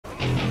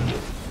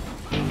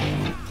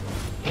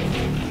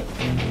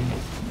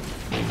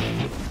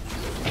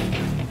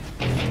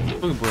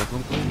눈덩이 뭐야,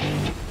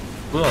 눈덩이.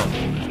 뭐야?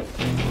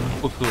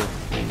 버스.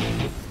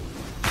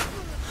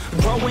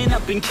 Growing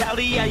up in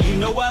Cali, yeah, you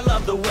know I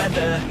love the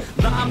weather.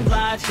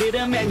 Limelight hit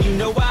 'em and you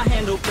know I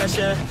handle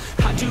pressure.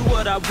 I do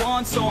what I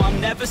want, so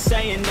I'm never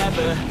saying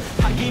never.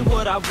 I get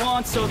what I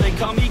want, so they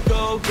call me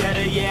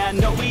go-getter. Yeah, I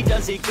know he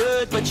does it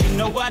good, but you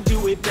know I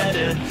do it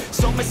better.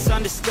 So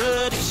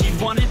misunderstood, if she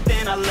wanted,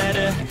 then I let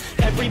her.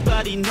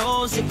 Everybody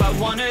knows if I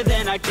want her,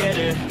 then I get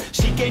her.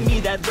 She gave me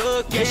that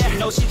look, yeah, she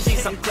knows she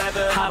thinks I'm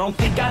clever. I don't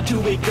think I do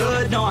it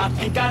good, no, I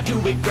think I do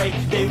it great.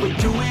 They would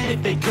do it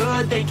if they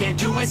could, they can't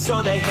do it,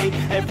 so they hate.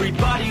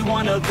 Everybody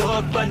wanna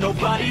look, but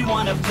nobody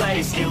wanna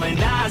play.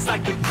 Stealing eyes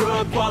like a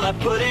crook while I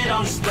put it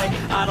on display.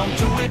 I don't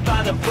do it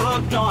by the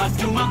book, no, I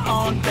do my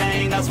own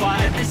thing. That's why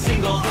every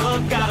single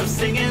hook got them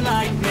singing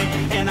like me.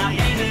 And I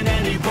ain't in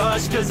any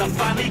rush, cause I'm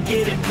finally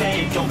getting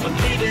paid. Don't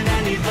believe in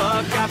any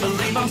luck, I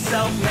believe I'm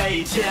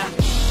self-made, yeah.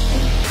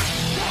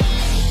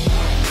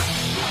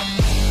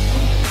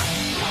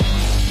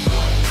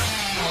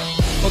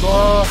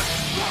 와.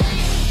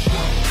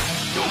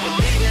 Don't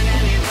believe in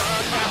any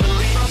luck, I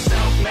believe I'm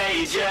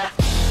self-made, yeah.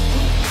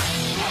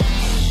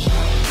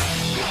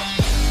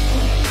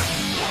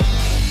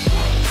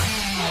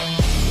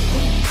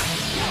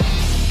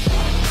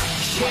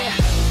 Yeah,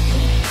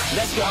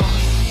 let's go.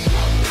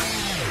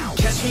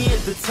 Catch me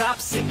at the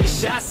top, sipping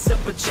shots of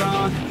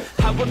Patron.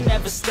 I will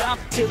never stop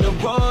till the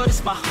road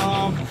is my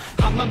home.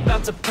 I'm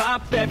about to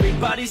pop,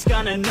 everybody's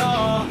gonna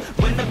know.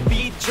 When the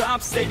beat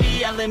drops, they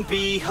be yelling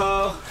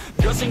B-ho.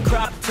 Girls in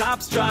crop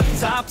tops, drop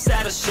tops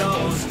at our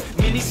shows.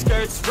 Mini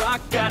skirts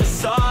rock, got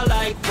us all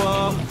like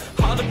whoa.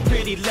 All the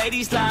pretty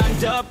ladies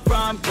lined up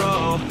front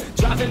row.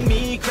 Driving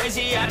me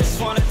crazy, I just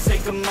wanna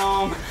take them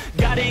home.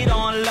 Got it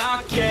on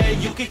lock, yeah,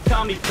 you could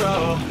call me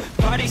pro.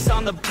 Parties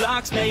on the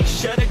blocks, make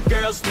sure the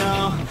girls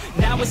know.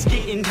 Now it's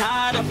getting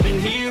hot up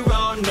in here,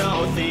 oh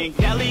no. Think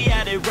Nelly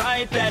had it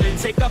right, better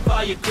take off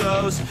all your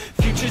clothes.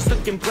 Future's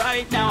looking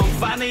bright, now I'm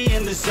finally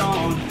in the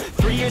zone.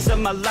 3 years of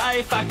my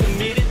life, I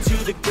committed to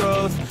the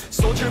growth.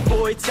 Soldier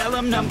boy, tell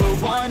him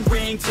 #1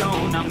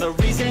 ringtone. I'm the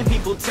reason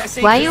people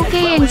texting.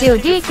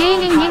 YOKNGOD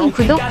게이밍님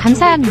구독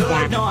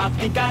감사합니다. No, I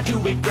think I do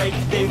it great.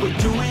 They would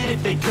do it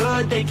if they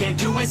could, they can't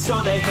do it,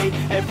 so they hate.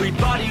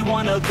 Everybody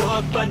wanna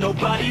look, but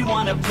nobody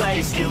wanna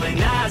play.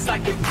 Stealing eyes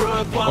like a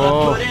crook while I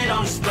put it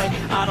on display.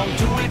 I don't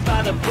do it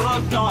by the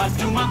book, no, I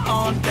do my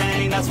own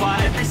thing. That's why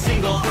every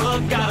single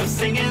hook got them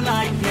singing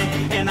like me.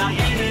 And I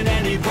ain't in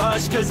any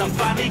rush, cause I'm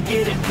finally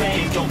getting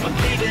paid. Don't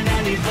believe in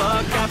any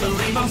luck, I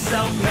believe I'm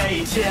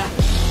self-made, yeah.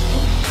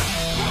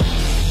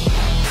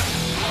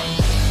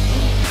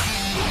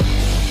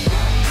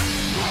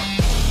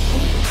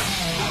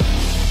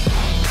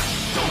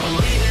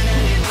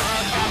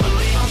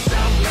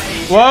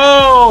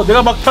 와우,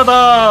 내가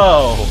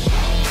막타다.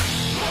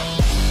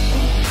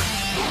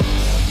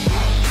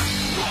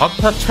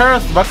 막타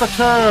찰스, 막타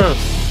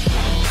찰스.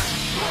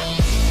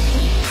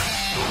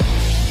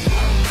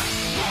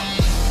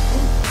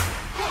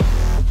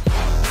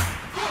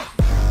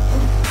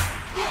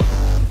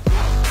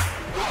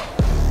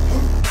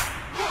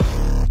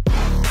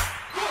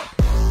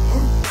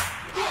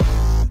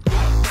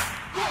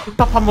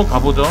 뚝딱 한번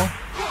가보죠.